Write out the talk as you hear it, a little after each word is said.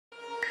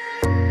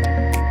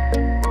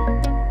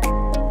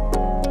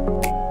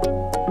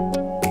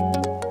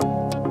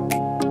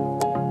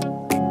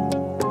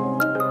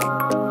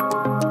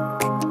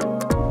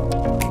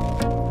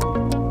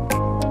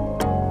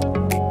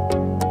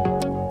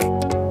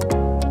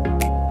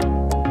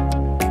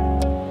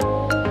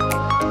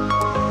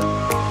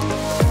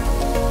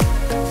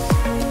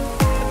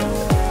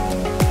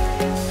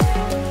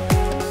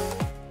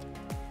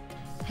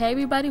Hey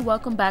everybody,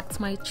 welcome back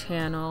to my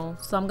channel.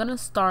 So I'm gonna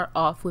start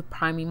off with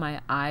priming my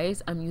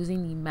eyes. I'm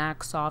using the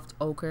MAC Soft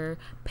Ochre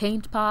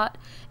paint pot,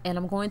 and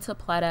I'm going to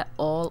apply that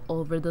all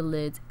over the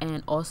lids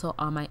and also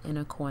on my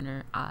inner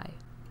corner eye.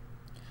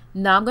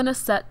 Now I'm gonna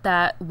set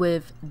that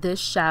with this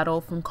shadow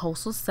from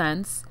Coastal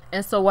Scents.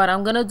 And so what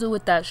I'm gonna do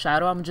with that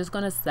shadow, I'm just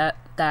gonna set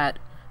that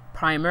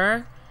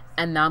primer,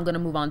 and now I'm gonna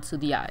move on to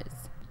the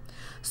eyes.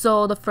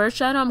 So the first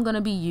shadow I'm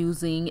gonna be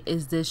using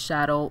is this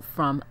shadow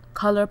from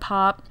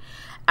Colourpop,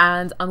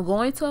 and I'm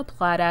going to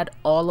apply that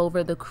all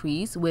over the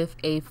crease with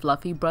a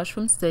fluffy brush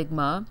from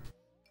Sigma.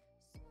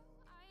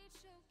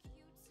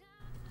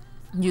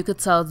 You could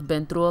tell it's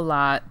been through a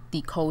lot.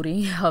 The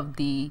coating of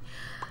the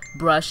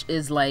brush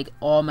is like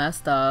all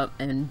messed up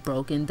and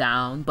broken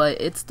down, but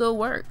it still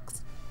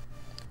works.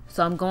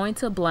 So I'm going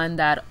to blend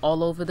that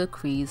all over the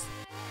crease.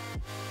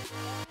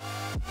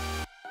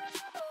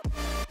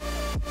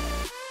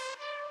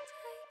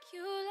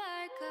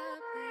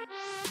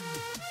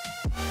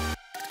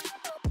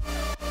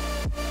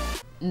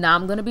 Now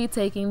I'm going to be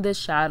taking this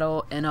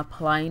shadow and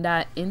applying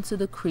that into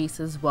the crease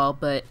as well,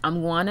 but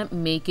I'm going to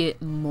make it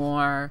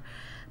more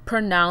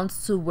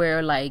pronounced to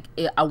where like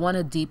I want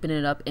to deepen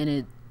it up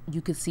and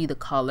you can see the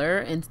color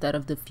instead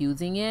of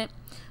diffusing it.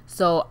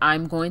 So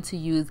I'm going to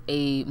use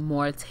a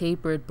more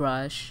tapered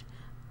brush,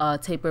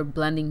 tapered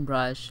blending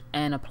brush,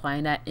 and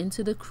applying that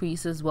into the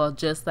crease as well,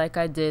 just like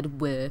I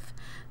did with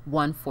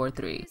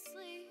 143.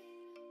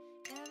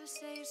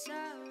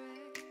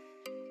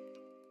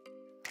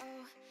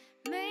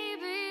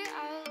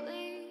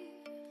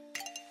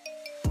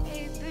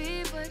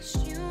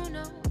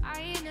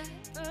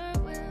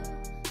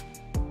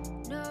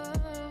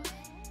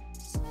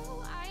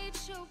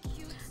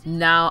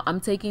 Now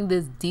I'm taking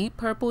this deep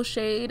purple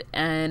shade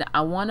and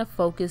I want to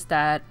focus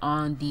that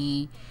on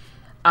the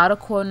outer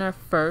corner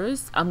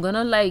first. I'm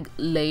gonna like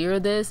layer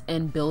this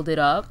and build it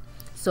up.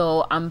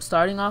 So I'm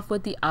starting off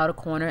with the outer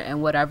corner,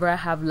 and whatever I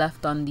have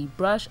left on the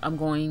brush, I'm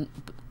going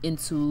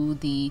into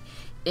the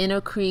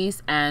inner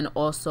crease and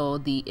also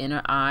the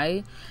inner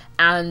eye.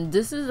 And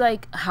this is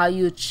like how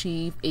you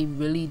achieve a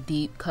really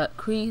deep cut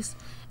crease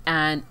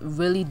and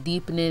really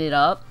deepening it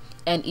up.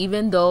 And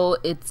even though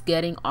it's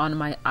getting on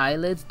my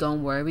eyelids,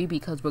 don't worry,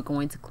 because we're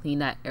going to clean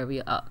that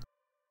area up.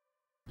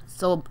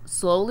 So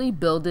slowly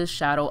build this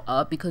shadow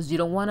up, because you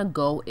don't want to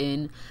go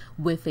in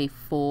with a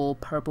full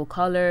purple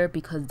color,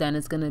 because then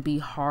it's going to be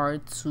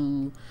hard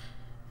to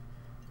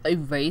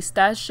erase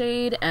that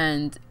shade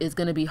and it's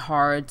going to be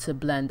hard to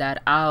blend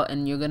that out,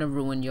 and you're going to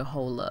ruin your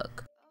whole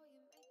look.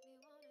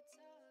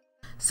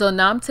 So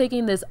now I'm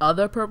taking this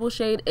other purple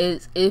shade.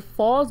 It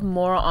falls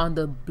more on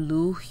the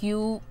blue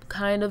hue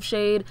kind of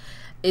shade.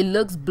 It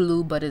looks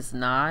blue, but it's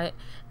not.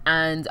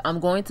 And I'm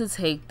going to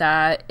take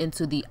that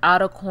into the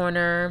outer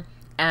corner,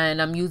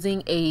 and I'm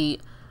using a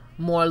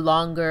more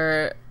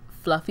longer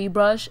fluffy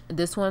brush.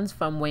 This one's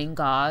from Wayne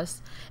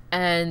Goss,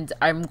 and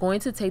I'm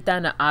going to take that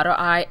in the outer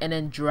eye and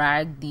then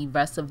drag the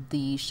rest of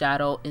the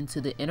shadow into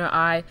the inner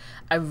eye.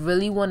 I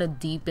really want to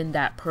deepen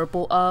that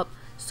purple up.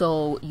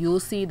 So you'll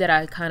see that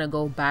I kind of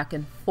go back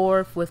and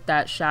forth with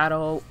that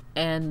shadow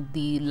and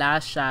the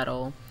last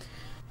shadow.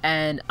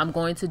 And I'm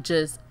going to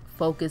just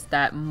focus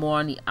that more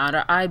on the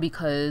outer eye,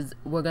 because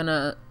we're going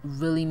to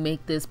really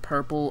make this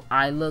purple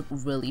eye look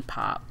really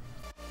pop.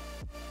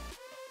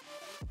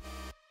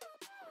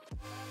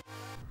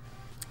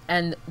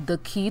 And the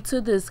key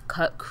to this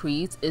cut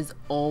crease is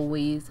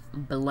always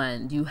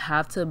blend. You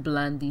have to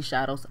blend these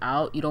shadows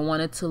out. You don't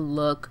want it to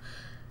look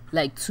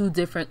like two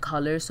different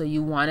colors, so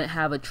you want to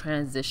have a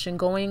transition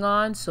going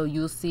on. So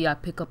you'll see I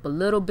pick up a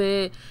little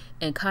bit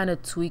and kind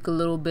of tweak a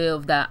little bit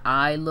of that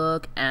eye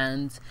look,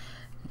 and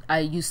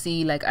you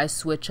see like I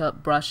switch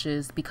up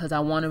brushes because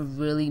I want to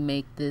really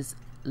make this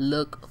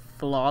look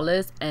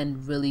flawless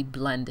and really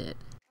blend it.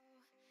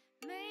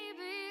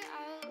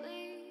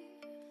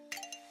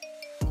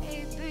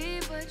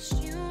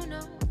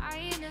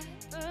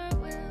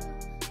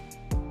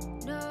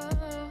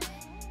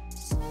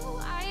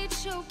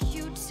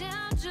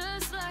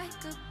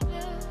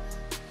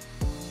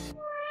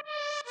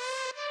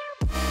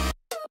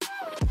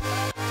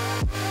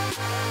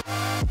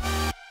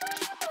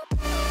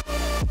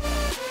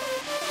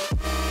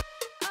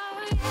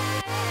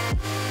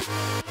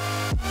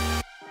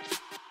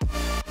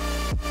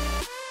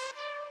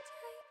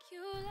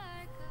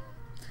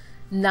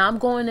 Now I'm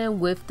going in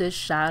with this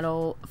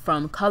shadow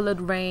from Colored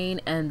Rain,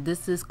 and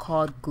this is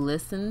called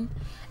Glisten,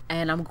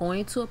 and I'm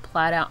going to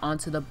apply that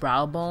onto the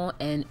brow bone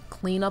and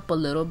clean up a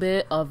little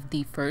bit of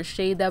the first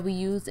shade that we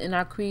used in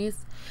our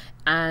crease,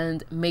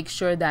 and make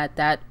sure that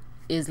that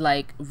is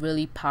like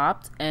really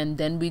popped. And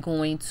then we're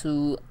going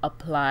to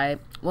apply,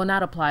 well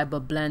not apply,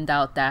 but blend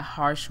out that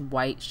harsh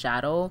white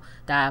shadow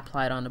that I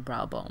applied on the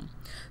brow bone.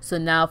 So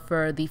now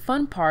for the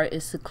fun part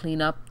is to clean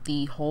up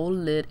the whole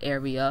lid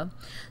area.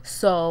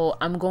 So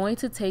I'm going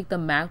to take the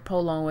MAC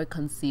Pro Longwear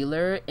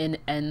concealer in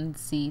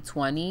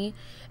NC20,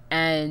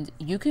 and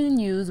you can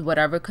use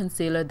whatever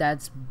concealer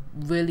that's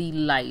really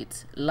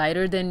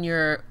lighter than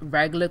your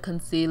regular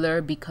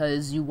concealer,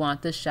 because you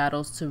want the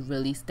shadows to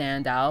really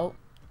stand out.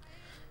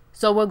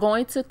 So we're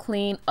going to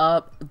clean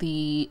up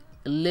the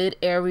lid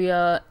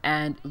area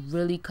and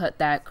really cut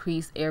that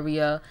crease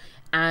area,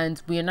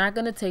 and we're not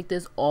going to take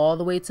this all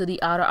the way to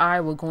the outer eye.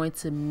 We're going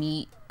to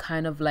meet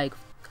kind of like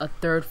a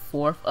third,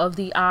 fourth of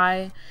the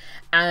eye.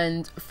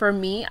 And for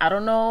me, I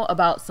don't know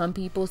about some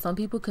people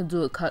can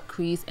do a cut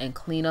crease and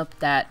clean up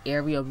that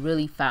area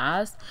really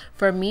fast.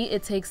 For me,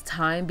 it takes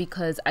time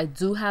because I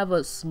do have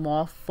a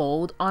small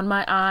fold on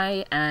my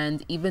eye,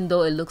 and even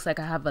though it looks like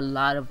I have a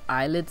lot of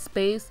eyelid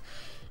space,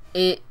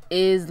 it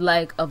is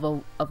like of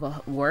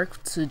a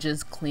work to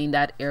just clean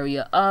that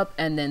area up.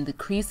 And then the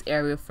crease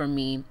area, for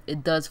me,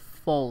 it does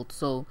fold,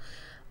 so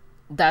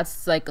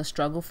that's like a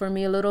struggle for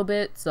me a little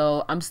bit.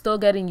 So I'm still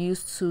getting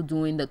used to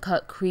doing the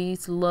cut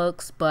crease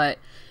looks, but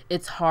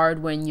it's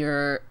hard when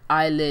your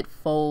eyelid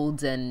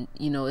folds and,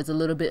 you know, it's a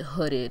little bit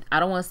hooded. I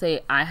don't want to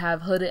say I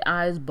have hooded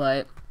eyes,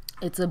 but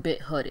it's a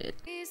bit hooded.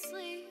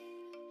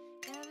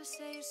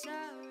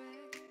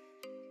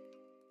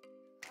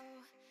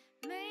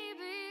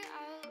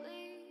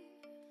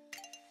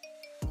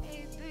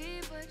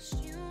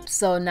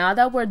 So now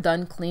that we're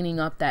done cleaning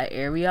up that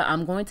area,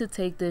 I'm going to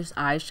take this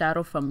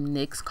eyeshadow from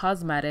NYX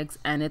Cosmetics,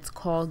 and it's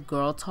called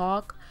Girl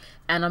Talk.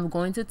 And I'm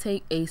going to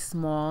take a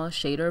small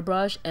shader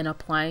brush and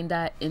applying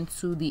that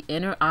into the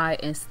inner eye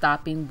and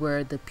stopping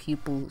where the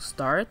pupil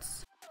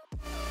starts.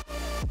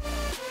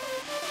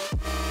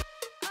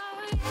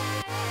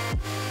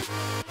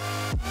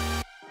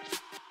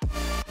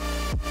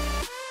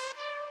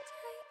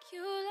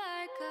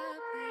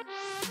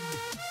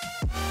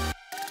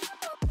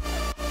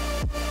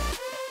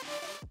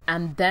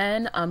 And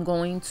then I'm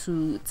going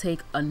to take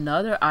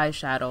another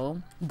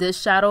eyeshadow.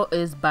 This shadow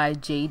is by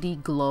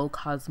JD Glow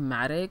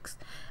Cosmetics,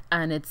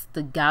 and it's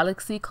the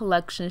Galaxy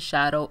Collection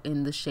shadow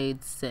in the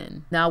shade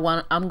Sin. Now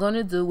what I'm going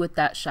to do with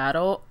that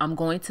shadow, I'm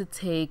going to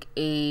take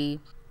a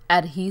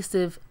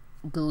adhesive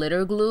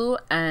glitter glue,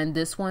 and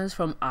this one's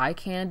from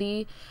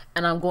Kandy,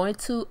 and I'm going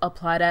to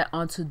apply that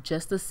onto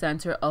just the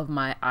center of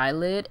my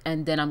eyelid,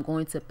 and then I'm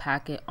going to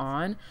pack it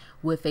on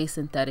with a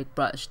synthetic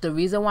brush. The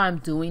reason why I'm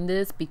doing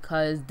this,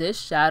 because this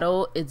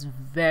shadow is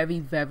very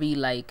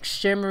like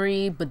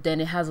shimmery, but then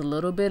it has a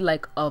little bit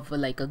like of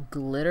like a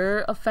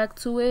glitter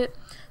effect to it.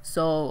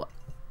 So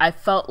I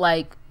felt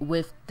like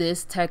with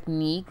this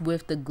technique,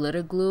 with the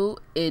glitter glue,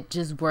 it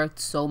just worked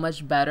so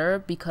much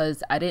better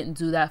because I didn't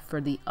do that for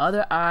the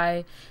other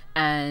eye,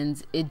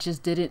 and it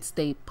just didn't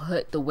stay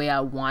put the way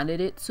I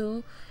wanted it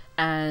to.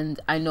 And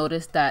I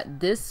noticed that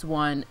this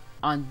one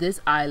on this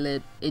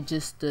eyelid, it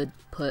just stood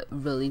put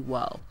really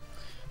well,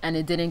 and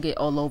it didn't get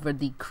all over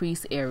the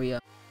crease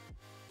area.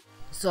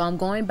 So I'm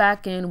going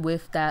back in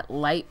with that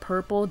light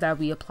purple that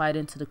we applied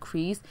into the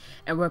crease,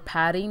 and we're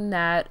patting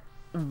that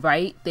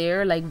right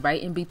there, like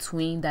right in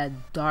between that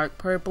dark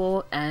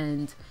purple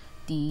and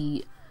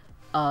the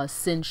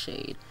Sin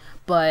shade.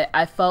 But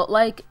I felt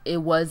like it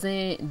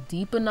wasn't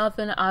deep enough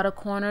in the outer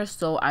corner,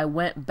 so I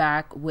went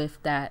back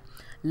with that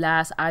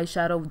last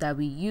eyeshadow that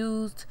we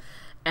used,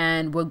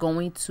 and we're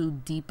going to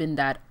deepen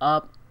that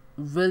up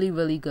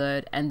really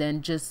good, and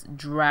then just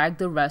drag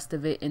the rest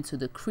of it into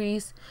the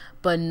crease,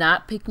 but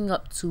not picking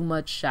up too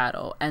much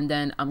shadow. And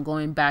then I'm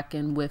going back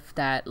in with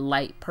that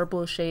light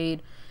purple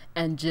shade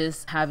and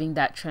just having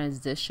that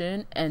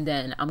transition, and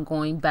then I'm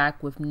going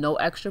back with no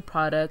extra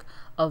product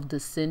of the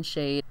Sin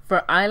shade.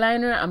 For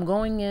eyeliner, I'm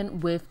going in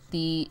with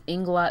the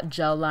Inglot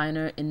Gel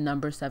Eyeliner in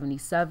number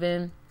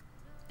 77,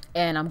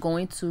 and I'm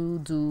going to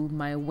do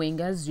my wing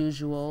as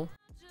usual.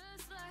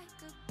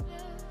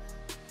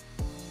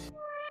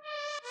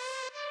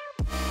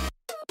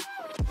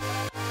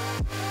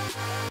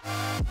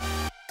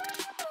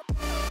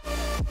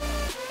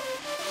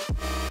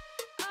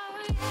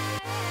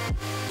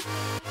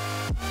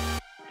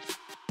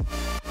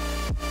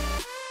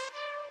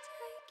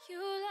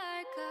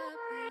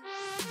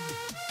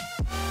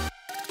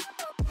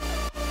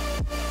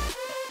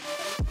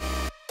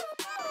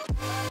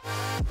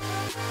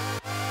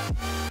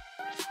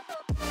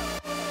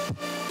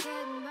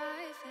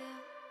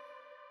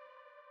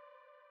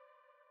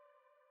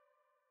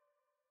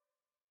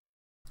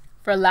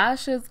 For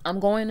lashes, I'm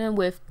going in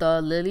with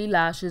the Lily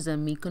Lashes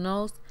in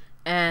Mykonos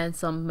and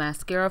some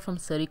mascara from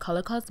City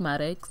Color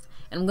Cosmetics.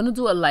 And I'm going to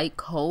do a light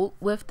coat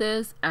with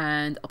this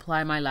and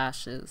apply my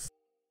lashes.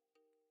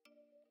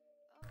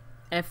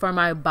 And for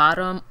my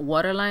bottom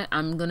waterline,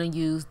 I'm going to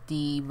use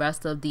the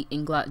rest of the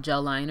Inglot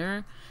Gel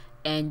Liner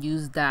and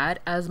use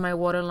that as my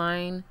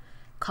waterline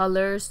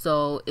color.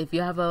 So if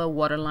you have a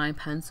waterline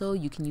pencil,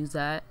 you can use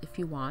that if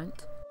you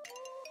want.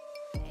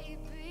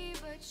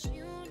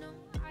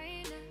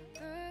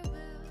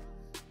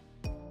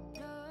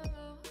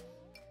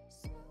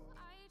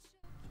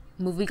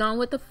 Moving on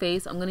with the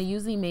face, I'm going to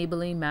use the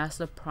Maybelline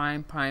Master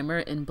Prime Primer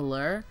in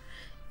Blur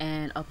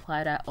and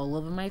apply that all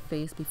over my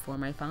face before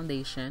my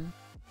foundation.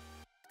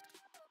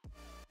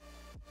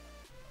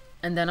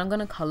 And then I'm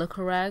going to color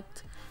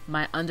correct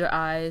my under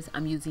eyes.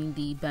 I'm using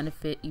the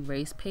Benefit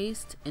Erase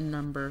Paste in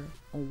number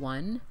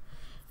 1.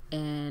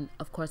 And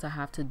of course I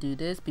have to do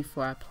this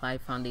before I apply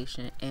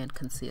foundation and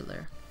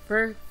concealer.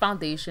 For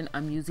foundation,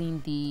 I'm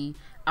using the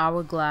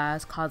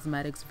Hourglass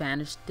Cosmetics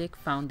Vanish Stick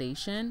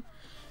Foundation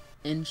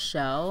in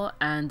Shell,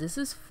 and this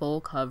is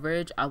full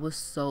coverage. I was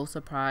so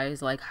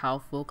surprised like how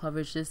full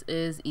coverage this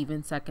is,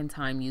 even second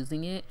time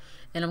using it.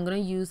 And I'm gonna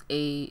use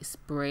a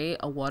spray,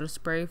 a water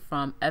spray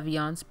from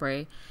Evian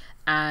Spray,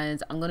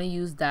 and I'm gonna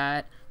use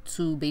that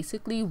to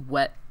basically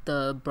wet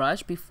the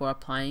brush before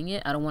applying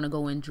it. I don't want to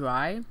go in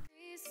dry.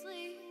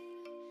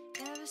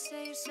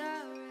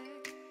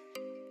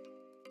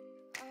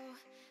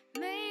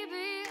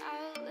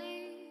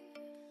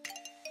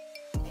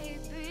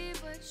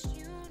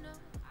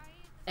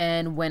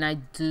 And when I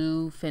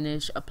do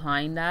finish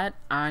applying that,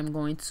 I'm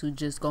going to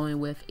just go in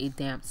with a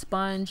damp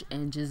sponge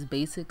and just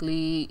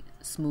basically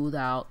smooth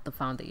out the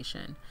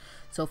foundation.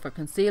 So for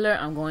concealer,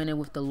 I'm going in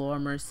with the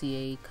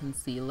Mercier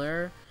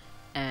concealer,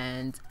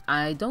 and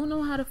I don't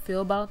know how to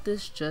feel about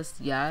this just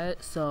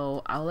yet,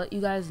 so I'll let you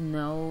guys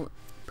know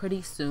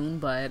pretty soon,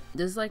 but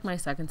this is like my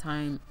second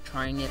time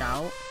trying it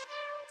out.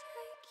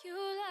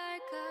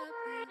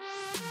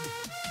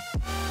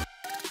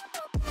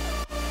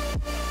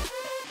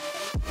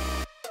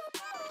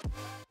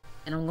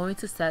 And I'm going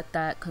to set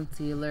that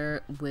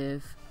concealer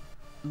with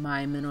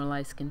my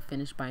Mineralized Skin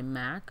Finish by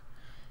MAC.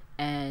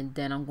 And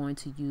then I'm going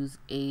to use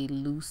a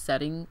loose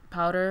setting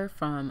powder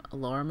from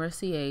Laura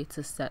Mercier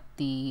to set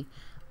the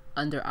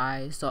under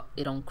eye so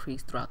it don't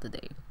crease throughout the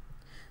day.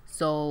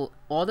 So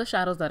all the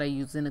shadows that I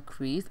use in a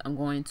crease, I'm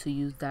going to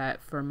use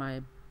that for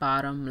my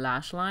bottom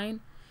lash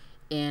line.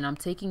 And I'm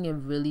taking a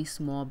really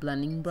small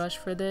blending brush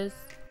for this.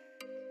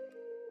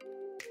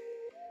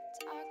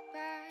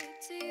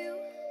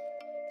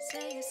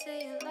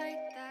 Say it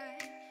like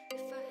that. If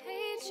I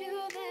hate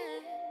you,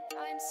 then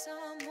find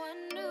someone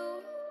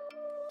new.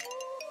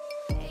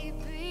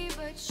 Baby,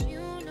 but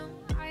you know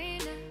I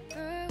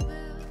never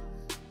will.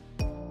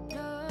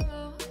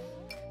 No,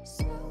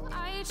 so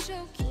I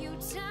choke you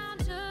down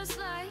just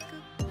like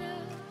a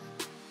pill.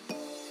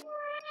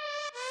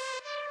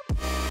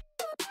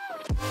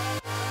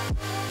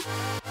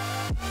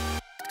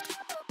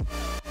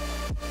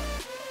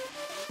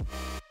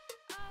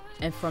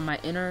 And for my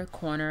inner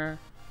corner,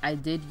 I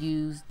did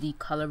use the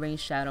Color Range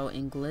Shadow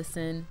in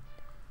Glisten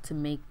to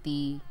make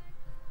the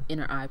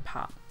inner eye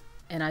pop.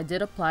 And I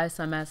did apply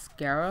some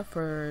mascara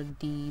for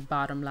the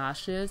bottom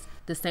lashes.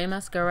 The same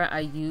mascara I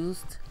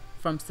used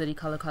from City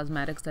Color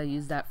Cosmetics, I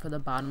used that for the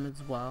bottom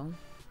as well.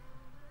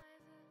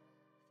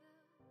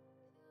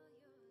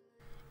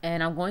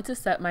 And I'm going to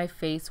set my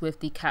face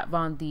with the Kat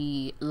Von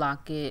D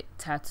Lock-It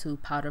Tattoo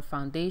Powder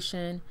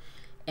Foundation.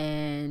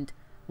 And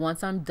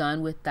once I'm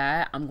done with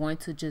that, I'm going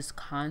to just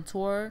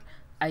contour.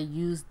 I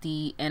use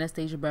the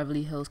Anastasia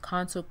Beverly Hills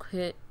Contour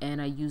Kit,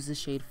 and I use the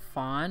shade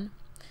Fawn.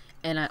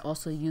 And I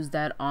also use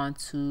that on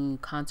to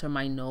contour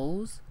my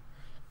nose.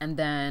 And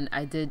then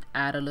I did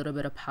add a little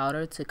bit of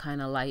powder to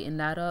kind of lighten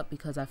that up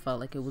because I felt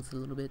like it was a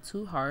little bit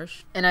too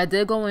harsh. And I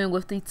did go in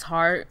with the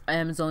Tarte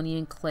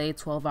Amazonian Clay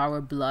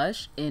 12-Hour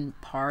Blush in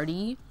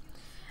Party.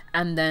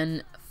 And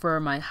then for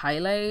my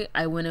highlight,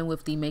 I went in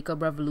with the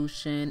Makeup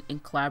Revolution in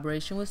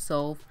collaboration with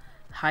Soph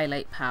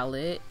highlight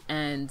palette,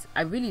 and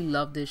I really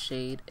love this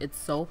shade. It's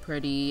so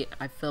pretty.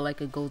 I feel like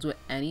it goes with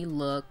any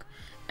look,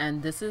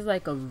 and this is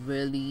like a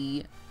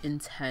really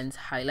intense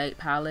highlight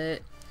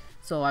palette,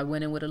 so I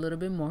went in with a little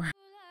bit more.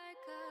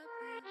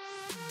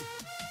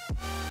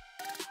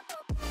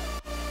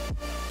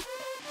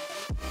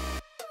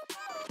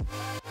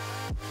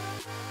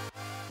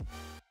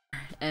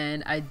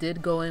 And I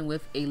did go in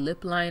with a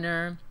lip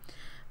liner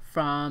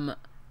from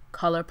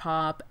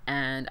Colourpop,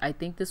 and I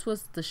think this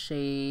was the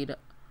shade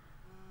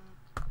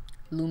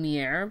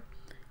Lumiere.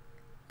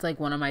 It's like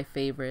one of my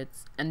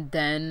favorites. And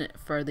then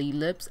for the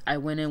lips, I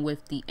went in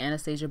with the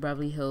Anastasia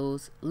Beverly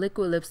Hills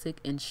Liquid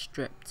Lipstick in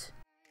Stripped.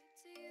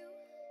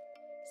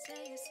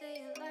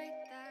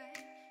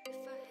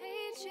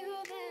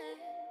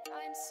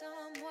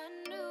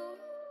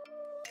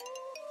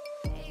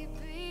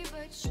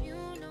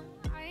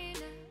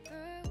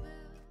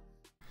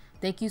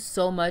 Thank you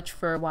so much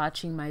for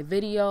watching my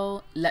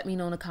video. Let me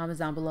know in the comments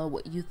down below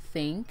what you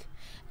think.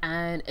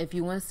 And if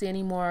you want to see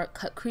any more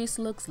cut crease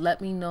looks,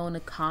 let me know in the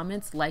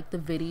comments. Like the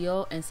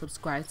video and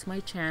subscribe to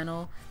my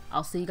channel.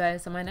 I'll see you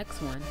guys in my next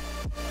one.